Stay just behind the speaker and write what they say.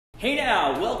Hey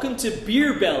now, welcome to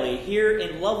Beer Belly here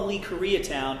in lovely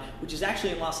Koreatown, which is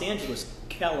actually in Los Angeles,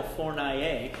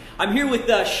 California. I'm here with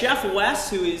Chef Wes,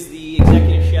 who is the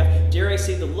executive chef, dare I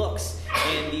say the looks,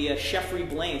 and the chef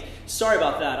Blaine. Sorry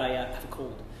about that, I have a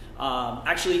cold.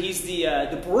 Actually, he's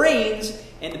the brains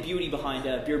and the beauty behind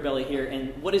Beer Belly here,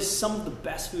 and what is some of the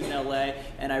best food in LA,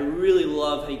 and I really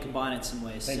love how you combine it in some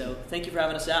ways. Thank you for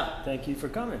having us out. Thank you for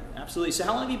coming. Absolutely. So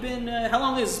how long have you been, how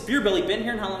long has Beer Belly been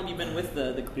here, and how long have you been with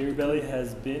the Beer Belly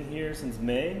has been here since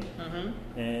May,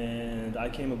 and I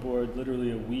came aboard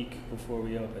literally a week before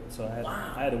we opened, so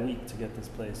I had a week to get this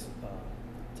place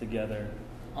together.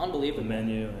 Unbelievable. The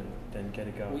menu and then get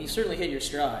it going. Well, you certainly hit your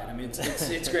stride. I mean,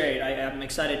 it's great. I'm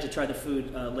excited to try the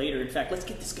food later. In fact, let's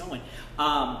get this going.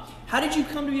 How did you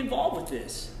come to be involved with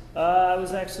this? I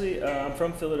was actually, I'm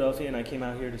from Philadelphia, and I came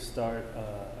out here to start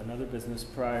another business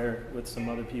prior with some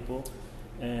other people.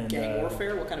 And gang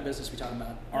warfare? What kind of business are we talking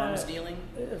about? Arms dealing?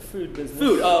 Food business.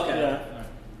 Food, oh, okay. Yeah. Right.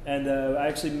 And I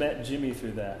actually met Jimmy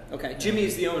through that. Okay, Jimmy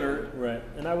is the owner. Right.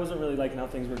 And I wasn't really liking how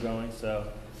things were going,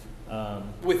 so...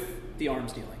 with the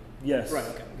arms dealing? Yes. Right,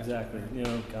 okay. Exactly. You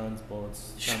know, guns,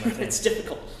 bullets. It's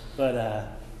difficult. But,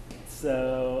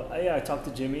 I talked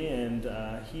to Jimmy, and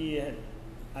I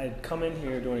had come in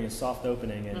here during a soft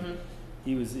opening, and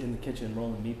he was in the kitchen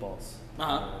rolling meatballs.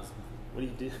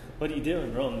 What do you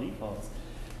doing rolling meatballs?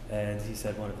 And he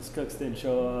said one of his cooks didn't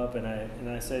show up, and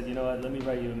I said, you know what, let me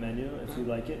write you a menu. If you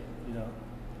like it, you know,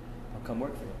 I'll come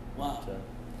work for you. Wow. So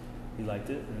he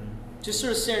liked it. And just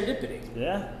sort of serendipity.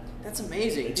 Yeah. That's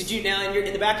amazing. Did you now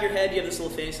in the back of your head, you have this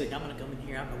little fantasy like, I'm going to come in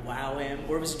here, I'm going to wow him,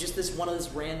 or was it just this one of those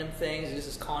random things, just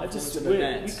this confluence of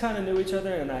events? We kind of knew each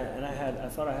other, and I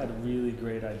thought I had a really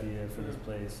great idea for this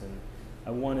place, and I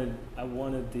wanted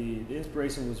the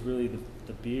inspiration was really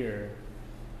the beer,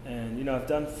 and you know I've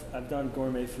done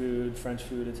gourmet food, French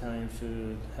food, Italian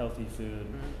food, healthy food,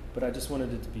 but I just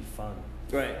wanted it to be fun.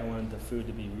 Right. I wanted the food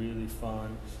to be really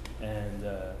fun, and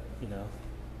you know,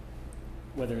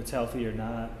 whether it's healthy or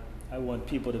not. I want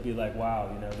people to be like, wow,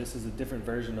 you know, this is a different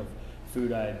version of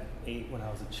food I ate when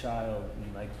I was a child,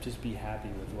 and like just be happy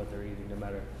with what they're eating, no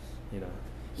matter, you know.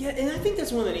 Yeah, and I think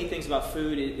that's one of the neat things about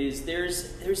food is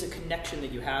there's a connection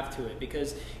that you have to it,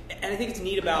 because, and I think it's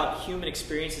neat about human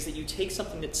experience is that you take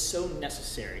something that's so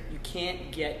necessary, you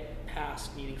can't get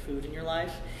past needing food in your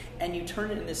life, and you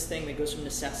turn it into this thing that goes from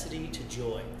necessity to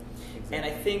joy. Exactly. And I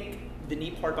think the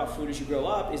neat part about food as you grow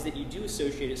up is that you do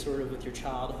associate it sort of with your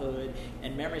childhood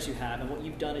and memories you have, and what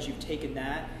you've done is you've taken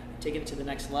it to the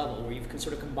next level, where you've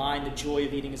sort of combined the joy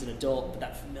of eating as an adult with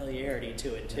that familiarity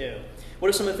to it too. What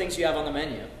are some of the things you have on the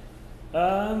menu?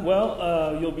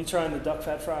 You'll be trying the duck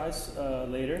fat fries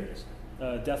later,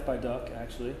 Death by Duck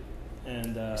actually,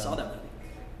 and I saw that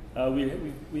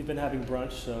movie. We've been having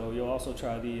brunch, so you'll also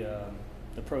try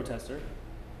the Protester,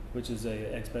 which is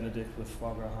a eggs Benedict with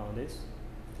foie gras hollandaise.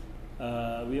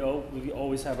 We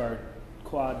always have our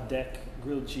quad deck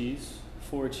grilled cheese,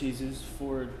 4 cheeses,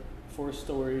 four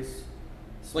stories.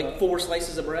 Like 4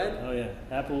 slices of bread? Oh yeah,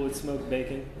 applewood smoked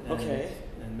bacon.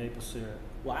 And maple syrup.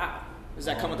 Wow. Does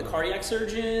that come with the cardiac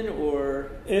surgeon, or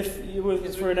if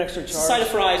it's for an extra charge? Side of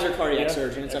fries or cardiac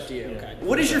surgeon, it's up to you. Yeah. Okay.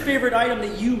 What is your favorite item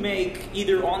that you make,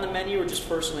 either on the menu or just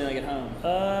personally, like at home?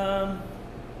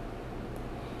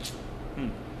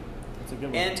 That's a good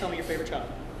one. And tell me your favorite child.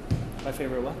 My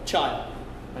favorite what? Child.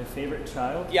 My favorite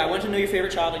child? Yeah, I want to know your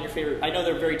favorite child and your favorite. I know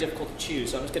they're very difficult to choose,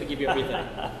 so I'm just going to give you everything.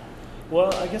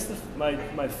 Well, I guess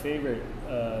my favorite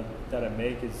that I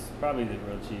make is probably the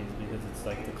grilled cheese, because it's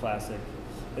like the classic.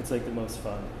 It's like the most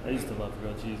fun. I used to love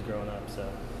grilled cheese growing up. So,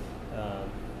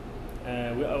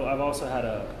 and I've also had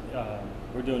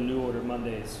we're doing New Order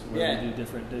Mondays where we do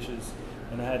different dishes,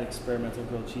 and I had experimental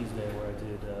grilled cheese day where I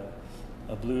did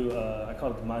a blue. I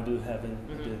called it My Blue Heaven.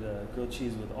 I did grilled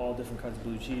cheese with all different kinds of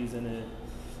blue cheese in it.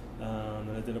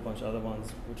 And I did a bunch of other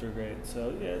ones, which are great.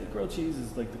 So yeah, grilled cheese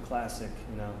is like the classic.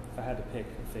 You know, if I had to pick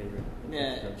a favorite,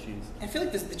 grilled cheese. I feel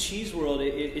like the cheese world,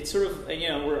 it's sort of, you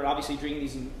know, we're obviously drinking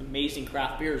these amazing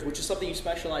craft beers, which is something you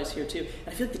specialize here too. And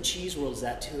I feel like the cheese world is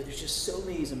that too. There's just so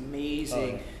many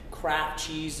amazing craft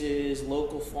cheeses,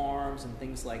 local farms, and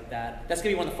things like that. That's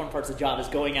gonna be one of the fun parts of the job, is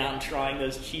going out and trying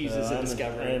those cheeses and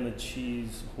discovering. I am a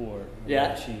cheese whore. Yeah, I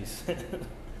love cheese.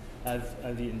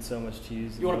 I've eaten so much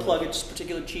cheese. You want to plug a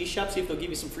particular cheese shop? See if they'll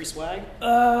give you some free swag.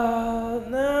 No.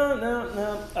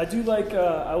 I do like.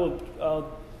 I'll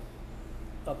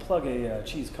plug a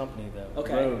cheese company though.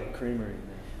 Okay. Road Creamery.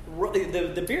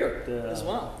 The beer as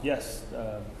well. Yes,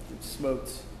 smoked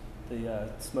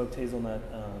hazelnut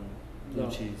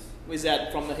blue cheese. Was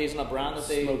that from the hazelnut brown that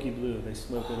they? Smoky blue. They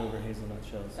smoke it over hazelnut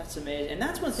shells. That's amazing, and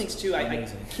that's one of the things too. I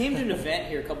came to an event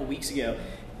here a couple weeks ago,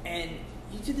 and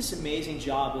you did this amazing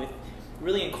job with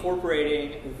really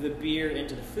incorporating the beer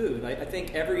into the food. I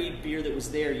think every beer that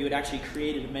was there, you had actually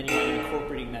created a menu and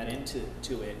incorporating that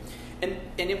into it. And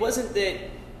it wasn't that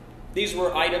these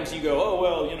were items you go, oh,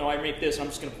 well, you know, I make this, I'm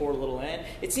just going to pour a little in.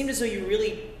 It seemed as though you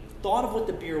really thought of what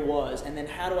the beer was, and then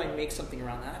how do I make something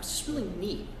around that? It's just really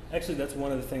neat. Actually, that's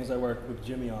one of the things I work with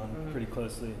Jimmy on pretty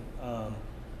closely.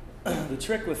 The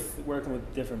trick with working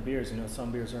with different beers, you know,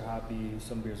 some beers are hoppy,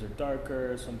 some beers are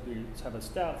darker, some beers have a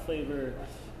stout flavor.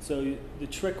 So the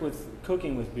trick with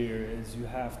cooking with beer is you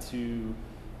have to,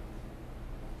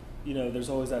 you know, there's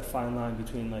always that fine line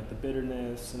between like the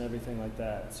bitterness and everything like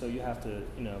that. So you have to,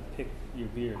 you know, pick your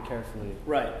beer carefully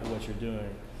with what you're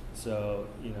doing. So,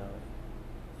 you know,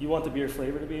 you want the beer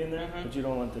flavor to be in there, but you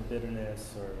don't want the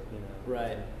bitterness or, you know.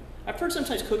 Right. I've heard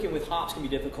sometimes cooking with hops can be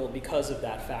difficult because of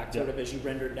that fact. Sort of as you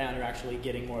render it down, you're actually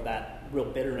getting more of that real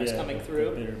bitterness coming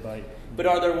through. The bitter bite. But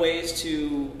are there ways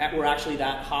where actually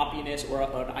that hoppiness or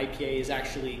an IPA is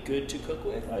actually good to cook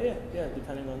with? Oh yeah,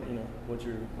 depending on, you know, what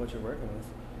you're working with.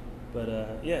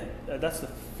 But that's the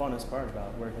funnest part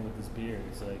about working with this beer.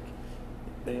 It's like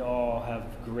they all have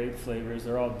great flavors.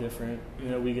 They're all different. You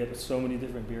know, we get so many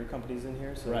different beer companies in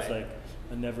here, so it's like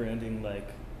a never-ending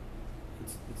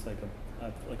it's like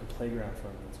a playground for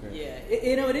them. It's great. Yeah,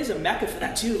 you know, it is a mecca for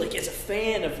that too. Like as a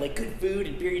fan of like good food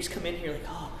and beer, you just come in here like,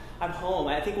 oh, I'm home.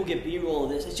 I think we'll get B-roll of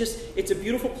this. It's a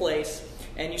beautiful place,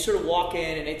 and you sort of walk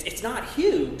in, and it's not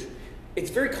huge.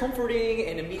 It's very comforting,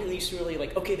 and immediately you really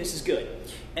like, okay, this is good.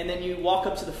 And then you walk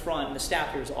up to the front, and the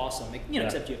staff here is awesome, like, you know,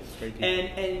 except you.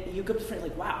 And you go up to the front,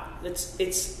 like, wow,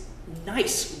 it's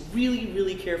nice, really,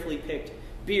 really carefully picked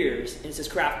beers, and it says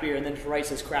craft beer, and then to the right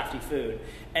says crafty food.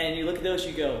 And you look at those,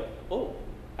 you go, oh,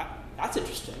 that's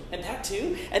interesting, and that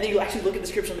too. And then you actually look at the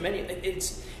description on the menu.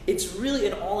 It's really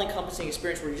an all-encompassing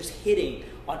experience where you're just hitting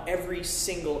on every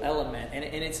single element, and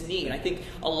it's neat. And I think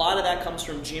a lot of that comes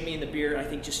from Jimmy and the beer, and I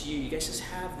think just you guys just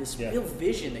have this real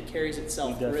vision that carries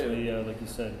itself through. Definitely, like you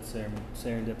said,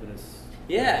 serendipitous.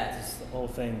 Yeah. Just the whole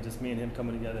thing, just me and him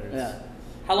coming together.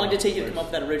 How long did it take you to come up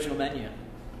with that original menu?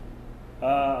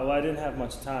 Well, I didn't have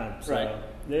much time, so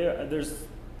there's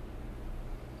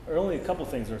only a couple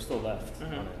things that are still left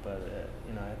on it, but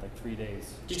you know, I had like 3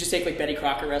 days. Did you just take like Betty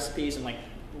Crocker recipes and like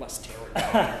less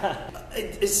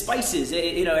terrible? Spices,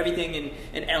 you know, everything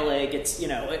in LA gets, you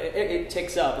know, it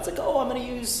ticks up. It's like, oh, I'm going to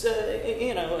use,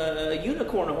 you know, a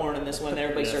unicorn horn in this one. And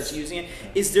everybody starts using it.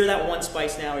 Is there that one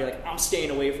spice now where you're like, I'm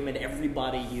staying away from it,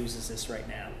 everybody uses this right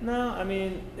now? No, I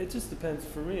mean, it just depends.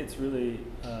 For me, it's really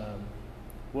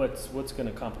what's going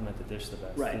to complement the dish the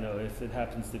best. Right. You know, if it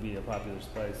happens to be a popular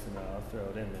spice, you know, I'll throw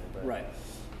it in there. But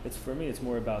it's, for me, it's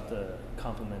more about the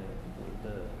complementing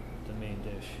the main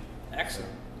dish.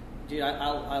 Excellent. Dude,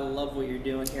 I love what you're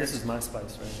doing here. This is my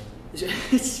spice right now.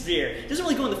 It's beer. It doesn't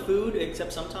really go in the food,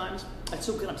 except sometimes. It's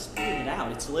so good, I'm spitting it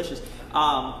out. It's delicious.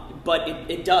 But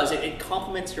it does. It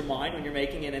complements your mind when you're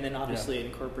making it, and then obviously it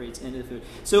incorporates into the food.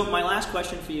 So my last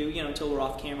question for you, you know, until we're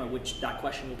off camera, which that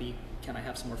question will be, can I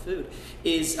have some more food,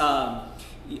 is, all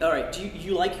right, do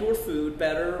you like your food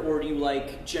better, or do you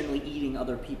like generally eating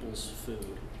other people's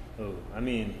food? Oh, I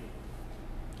mean,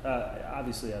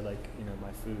 obviously I like, you know,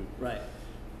 my food. Right.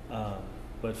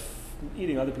 But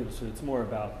eating other people's food, it's more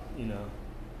about, you know,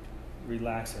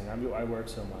 relaxing. I mean, I work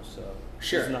so much, so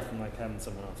there's nothing like having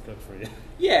someone else cook for you.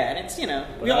 Yeah, and it's, you know,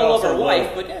 we all love our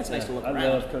wife, but it's nice to look around. I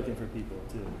love cooking for people,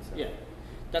 too. So. Yeah.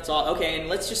 That's all. Okay, and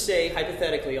let's just say,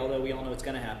 hypothetically, although we all know it's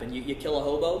going to happen, you kill a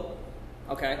hobo,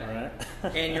 okay? All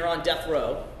right. And you're on death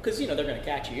row, because, you know, they're going to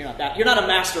catch you. You're not a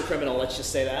master criminal, let's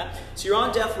just say that. So you're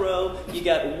on death row, you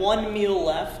got one meal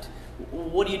left.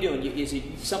 What are you doing? Is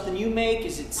it something you make?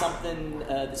 Is it something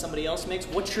that somebody else makes?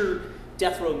 What's your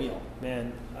death row meal?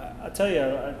 Man, I'll tell you,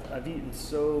 I've eaten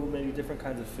so many different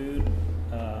kinds of food.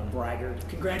 Braggart.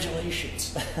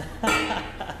 Congratulations.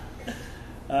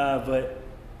 But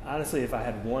honestly, if I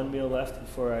had one meal left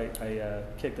before I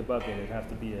kicked the bucket, it'd have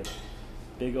to be a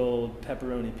big old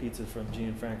pepperoni pizza from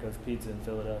Gianfranco's Pizza in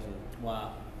Philadelphia.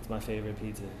 Wow. It's my favorite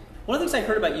pizza. One of the things I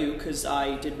heard about you, because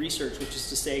I did research, which is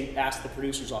to say, ask the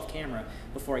producers off camera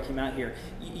before I came out here,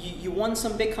 you won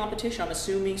some big competition, I'm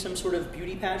assuming some sort of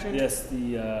beauty pageant? Yes,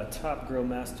 the top grill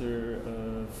master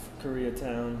of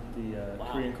Koreatown, the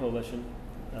Korean Coalition,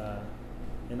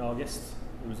 in August.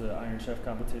 It was an Iron Chef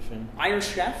competition. Iron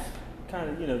Chef?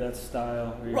 Kind of, you know, that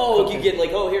style. Oh, you get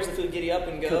like, oh, here's the food, giddy up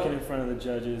and go. Cooking in front of the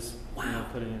judges. Wow. You know,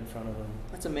 putting it in front of them.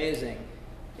 That's amazing.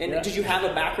 And did you have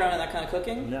a background in that kind of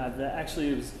cooking? No, actually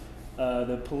it was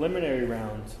the preliminary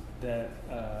round that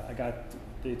I got.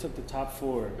 They took the top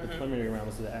four. Mm-hmm. The preliminary round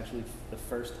was actually the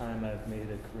first time I've made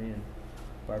a Korean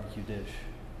barbecue dish.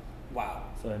 Wow.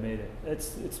 So I made it.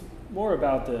 It's more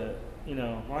about the,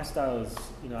 my style is,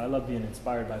 I love being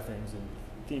inspired by things and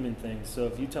theming things. So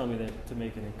if you tell me that to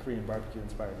make a Korean barbecue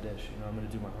inspired dish, I'm going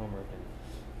to do my homework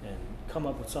and come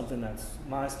up with something that's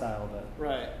my style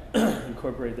that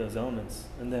incorporate those elements.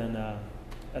 And then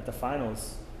at the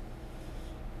finals,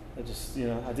 I just,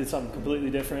 I did something completely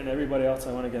different. Everybody else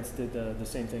I went against did the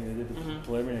same thing. They did the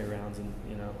preliminary rounds, and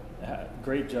had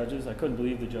great judges. I couldn't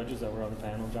believe the judges that were on the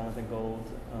panel. Jonathan Gold,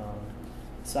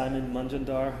 Simon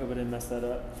Munjandar. Hope I didn't mess that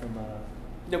up from.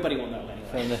 Nobody will know anyway.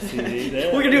 From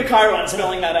STV. We're gonna do a Chiron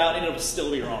spelling that out, and it'll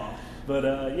still be wrong. But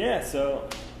so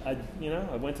I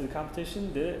went to the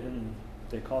competition, did it, and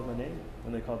they called my name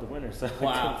when they called the winner. So wow.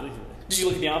 I couldn't believe it. Did you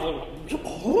look at the envelope?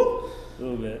 A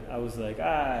little bit. I was like,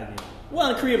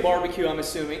 Well, in Korean barbecue, I'm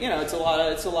assuming, it's a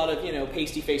lot of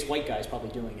pasty-faced white guys probably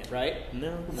doing it, right?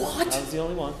 No. What? I was the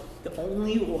only one. The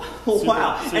only one?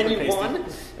 Wow. Super and you pasty.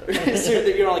 won? So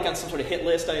you're like on some sort of hit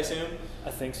list, I assume?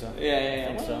 I think so.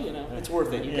 Yeah. Well, so. It's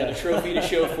worth it. You've got a trophy to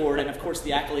show for it, and of course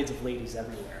the accolades of ladies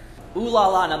everywhere. Ooh la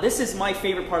la. Now this is my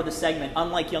favorite part of the segment,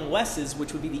 unlike Young Wes's,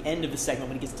 which would be the end of the segment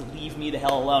when he gets to leave me the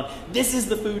hell alone. This is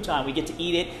the food time. We get to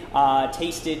eat it,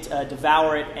 taste it,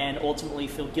 devour it, and ultimately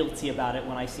feel guilty about it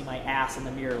when I see my ass in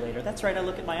the mirror later. That's right, I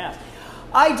look at my ass.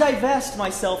 I divest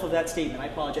myself of that statement. I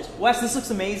apologize. Wes, this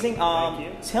looks amazing. Thank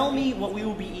you. Tell me what we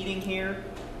will be eating here.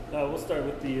 We'll start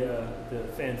with the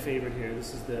fan favorite here.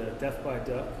 This is the Death by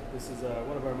Duck. This is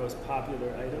one of our most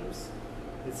popular items.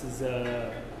 This is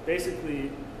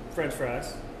basically French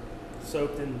fries,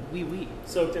 soaked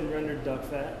in rendered duck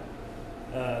fat,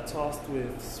 tossed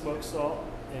with smoked salt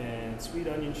and sweet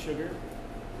onion sugar,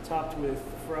 topped with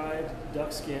fried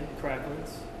duck skin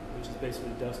cracklings, which is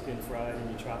basically duck skin fried and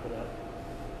you chop it up,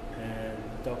 and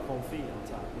duck confit on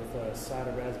top with a side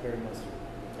of raspberry mustard.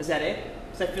 Is that it?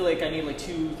 Because I feel like I need like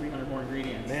 200-300 more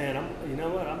ingredients. Man, you know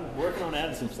what? I'm working on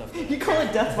adding some stuff. You call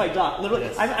it death by duck. Literally,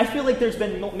 Yes. I feel like there's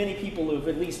been many people who have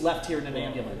at least left here in an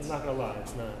ambulance. I'm not gonna lie,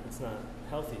 it's not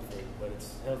healthy for you, but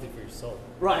it's healthy for your soul.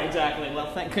 Right, exactly.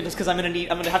 Well, thank goodness, because I'm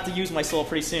gonna have to use my soul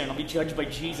pretty soon. I'll be judged by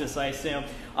Jesus, I assume.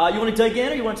 You want to dig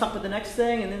in, or you want to talk about the next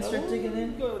thing and then start digging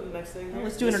in? Go to the next thing. Well,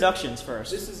 let's do introductions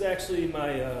first. This is actually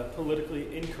my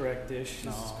politically incorrect dish.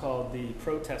 This is called the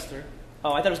Protester.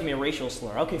 Oh, I thought it was going to be a racial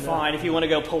slur. Okay, fine, if you want to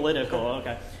go political,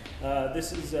 okay.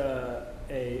 This is a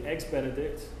Eggs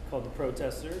Benedict called the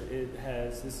Protester.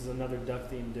 This is another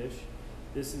duck-themed dish.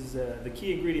 This is, the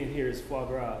key ingredient here is foie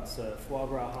gras. It's foie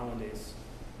gras hollandaise,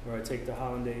 where I take the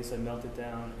hollandaise, I melt it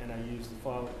down, and I use the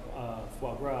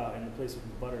foie gras in place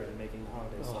of butter in making the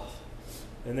hollandaise sauce.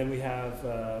 And then we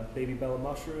have baby bella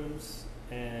mushrooms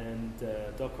and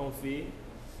duck confit,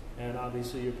 and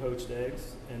obviously your poached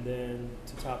eggs, and then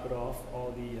to top it off,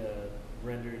 all the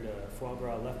rendered foie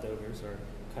gras leftovers are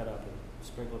cut up and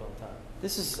sprinkled on top.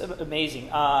 This is amazing.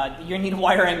 You're gonna need a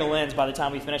wire angle lens by the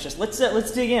time we finish this. Let's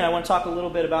dig in. I want to talk a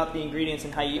little bit about the ingredients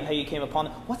and how you came upon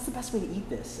them. What's the best way to eat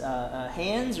this?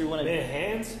 Hands or want to?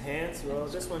 Hands. Well,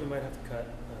 this one you might have to cut.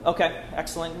 Okay,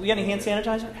 excellent. We got any hand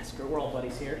sanitizer? Yes, we're all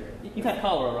buddies here. You've had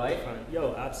cholera, right?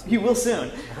 Yo, absolutely. You will soon.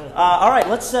 All right,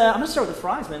 let's. I'm gonna start with the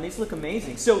fries, man. These look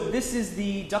amazing. So this is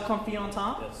the duck confit on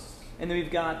top. Yes. And then we've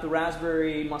got the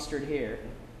raspberry mustard here.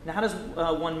 Now, how does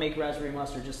one make raspberry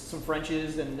mustard? Just some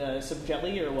Frenches and some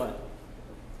jelly, or what?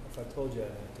 If I told you, I'd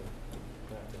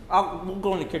have to. We'll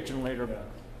go in the kitchen later. Yeah.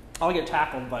 I'll get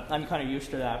tackled, but I'm kind of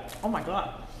used to that. Oh my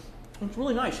god, it's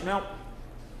really nice. Now,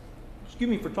 excuse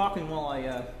me for talking while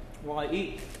I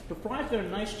eat. The fries got a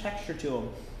nice texture to them.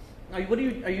 Now,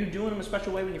 are you doing them a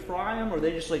special way when you fry them, or are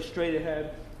they just like straight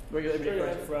ahead? Straight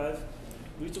ahead fries.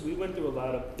 We went through a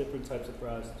lot of different types of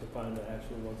fries to find the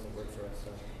actual ones that work for us.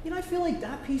 So. I feel like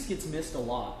that piece gets missed a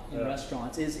lot in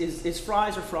restaurants. Is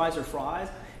fries or fries or fries?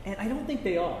 And I don't think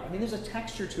they are. I mean, there's a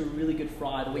texture to a really good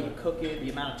fry, the way you cook it, the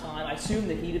amount of time. I assume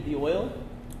the heat of the oil.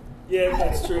 Yeah,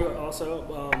 that's true.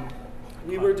 Also,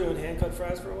 we were doing hand cut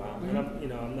fries for a while,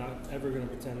 and I'm not ever going to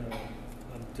pretend that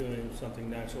I'm doing something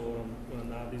natural. I'm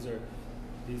not.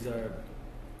 These are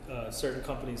certain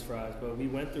companies' fries, but we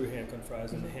went through hand cut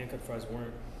fries, and the hand cut fries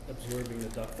weren't absorbing the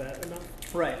duck fat enough,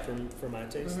 right? For my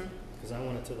taste, because I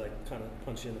wanted to kind of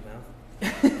punch you in the mouth.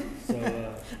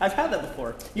 So I've had that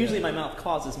before. Usually, my mouth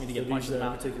causes me to get punched in the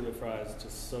mouth. Particular fries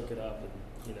just soak it up,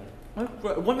 and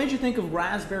What made you think of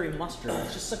raspberry mustard?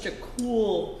 It's just such a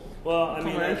cool. Well, I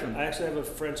mean, I actually have a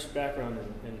French background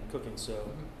in cooking,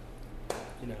 so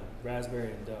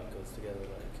raspberry and duck goes together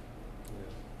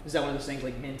like Is that one of those things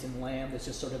like mint and lamb that's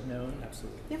just sort of known?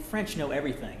 Absolutely. Yeah, French know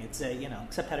everything. It's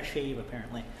except how to shave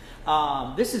apparently.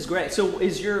 This is great. So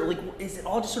is it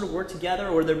all just sort of work together,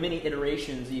 or are there many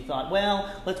iterations that you thought,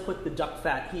 well, let's put the duck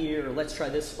fat here, or let's try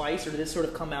this spice, or did this sort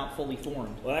of come out fully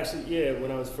formed? Well, actually, yeah.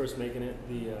 When I was first making it,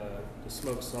 the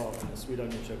smoked salt and the sweet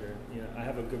onion sugar. I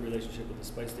have a good relationship with the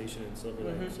spice station in Silver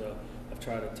Lake, so I've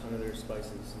tried a ton of their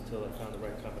spices until I found the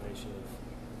right combination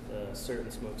of certain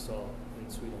smoked salt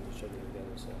and sweet onion sugar together.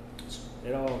 So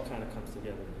it all kind of comes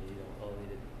together when you all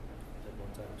eat it at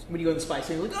one time. So. When you go to the spice,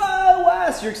 you're like, oh,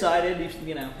 Wes, you're excited.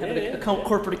 You have a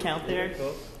corporate account there. Yeah,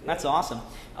 cool. That's awesome.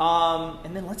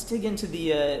 And then let's dig into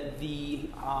the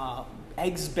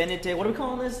eggs Benedict. What are we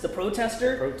calling this? The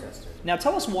protester? Protester. Now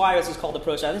tell us why this is called the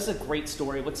protester. This is a great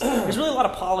story. There's really a lot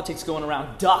of politics going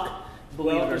around duck.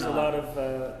 There's a lot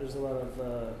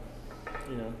of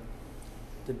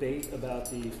debate about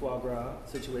the foie gras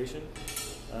situation.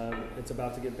 It's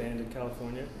about to get banned in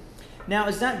California. Now,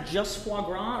 is that just foie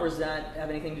gras, or does that have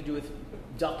anything to do with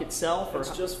duck itself?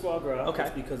 It's just foie gras. Okay.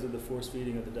 It's because of the force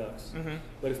feeding of the ducks. Mm-hmm.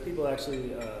 But if people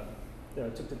actually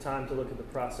took the time to look at the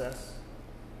process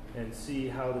and see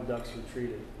how the ducks were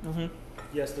treated,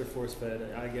 yes, they're force fed.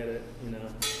 I get it.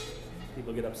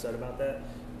 People get upset about that.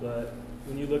 But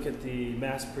when you look at the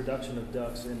mass production of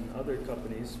ducks in other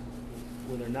companies,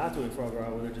 when they're not doing foie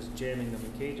gras, where they're just jamming them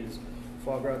in cages,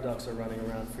 foie gras ducks are running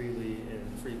around freely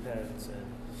in free pens, and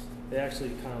they actually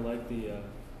kind of like the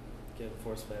get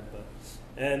force fed,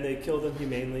 and they kill them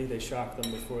humanely. They shock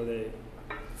them before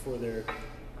they're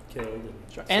killed,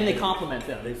 and they compliment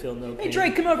them. They feel no pain. Hey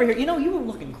Drake, come over here. You were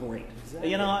looking great.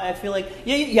 Exactly. I feel like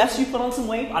yes, you put on some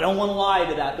weight. I don't want to lie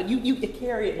to that, but you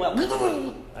carry it well.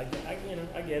 I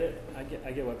get it.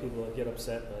 I get why people get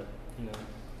upset, but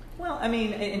Well, I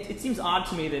mean, it seems odd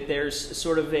to me that there's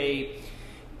sort of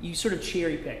you sort of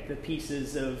cherry pick the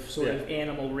pieces of sort of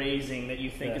animal raising that you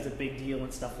think is a big deal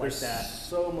and stuff like that. There's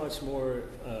so much more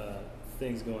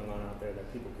things going on out there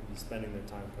that people could be spending their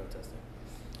time protesting.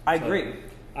 I agree.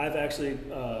 I've actually,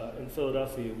 in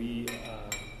Philadelphia, we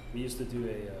used to do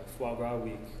a foie gras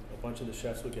week. A bunch of the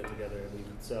chefs would get together and we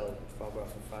would sell foie gras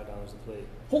for $5 a plate.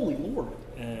 Holy Lord.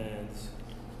 And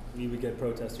we would get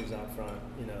protesters out front,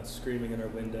 screaming in our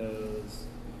windows,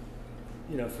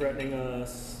 threatening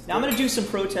us. Now I'm going to do some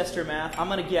protester math. I'm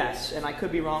going to guess, and I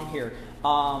could be wrong here.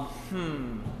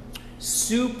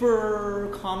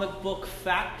 Super comic book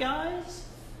fat guys?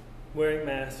 Wearing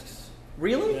masks.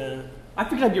 Really? Yeah. I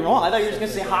figured I'd be wrong. I thought you were just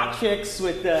going to say hot chicks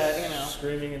with,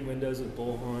 Screaming in windows with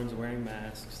bullhorns, wearing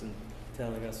masks, and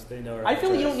telling us they know our I feel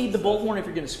like you don't need the stuff. bullhorn if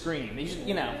you're going to scream.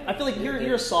 I feel like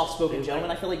you're a soft-spoken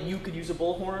gentleman. I feel like you could use a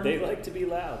bullhorn. They like to be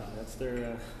loud. That's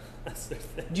their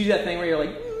thing. Do you do that thing where you're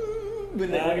like, when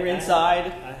you're inside?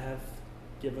 I have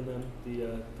given them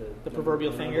the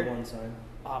proverbial finger. Number one sign.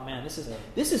 Oh man, this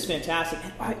is fantastic.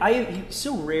 I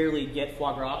so rarely get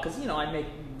foie gras because I make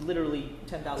literally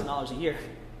 $10,000 a year,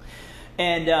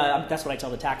 and that's what I tell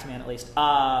the tax man at least.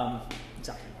 It's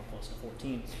actually more close to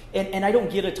 14, and I don't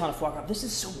get a ton of foie gras. This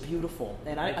is so beautiful,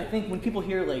 and I think when people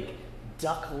hear like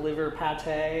duck liver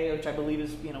pate, which I believe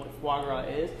is what foie gras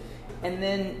is, and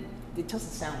then it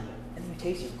doesn't sound good, and then you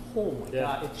taste it. Oh my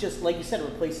god! It's just like you said, it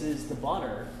replaces the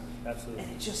butter. Absolutely.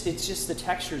 And it's just the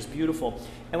texture is beautiful.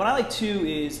 And what I like too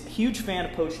is huge fan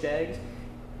of poached eggs.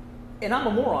 And I'm a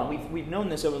moron. We've known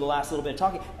this over the last little bit of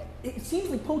talking. It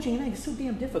seems like poaching an egg is so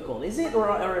damn difficult. Is it,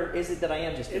 or is it that I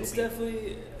am just? It's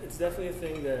definitely a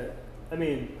thing that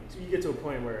you get to a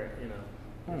point where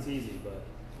it's easy, but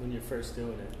when you're first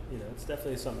doing it, it's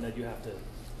definitely something that you have to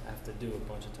do a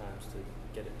bunch of times to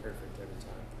get it perfect every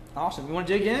time. Awesome. You want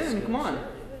to dig in? Come on,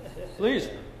 please.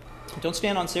 Don't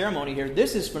stand on ceremony here.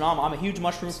 This is phenomenal. I'm a huge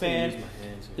mushroom fan.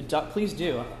 The duck, please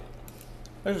do.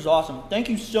 This is awesome. Thank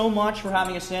you so much for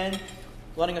having us in,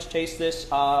 letting us taste this.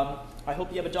 I hope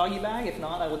you have a doggy bag. If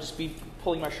not, I will just be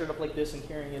pulling my shirt up like this and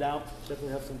carrying it out.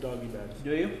 Definitely have some doggy bags.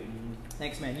 Do you?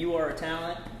 Thanks, man. You are a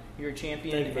talent. You're a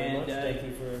champion. Thank you very much. Thank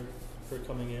you for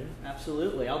coming in.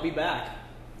 Absolutely. I'll be back.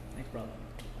 Thanks, brother.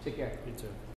 Take care. You too.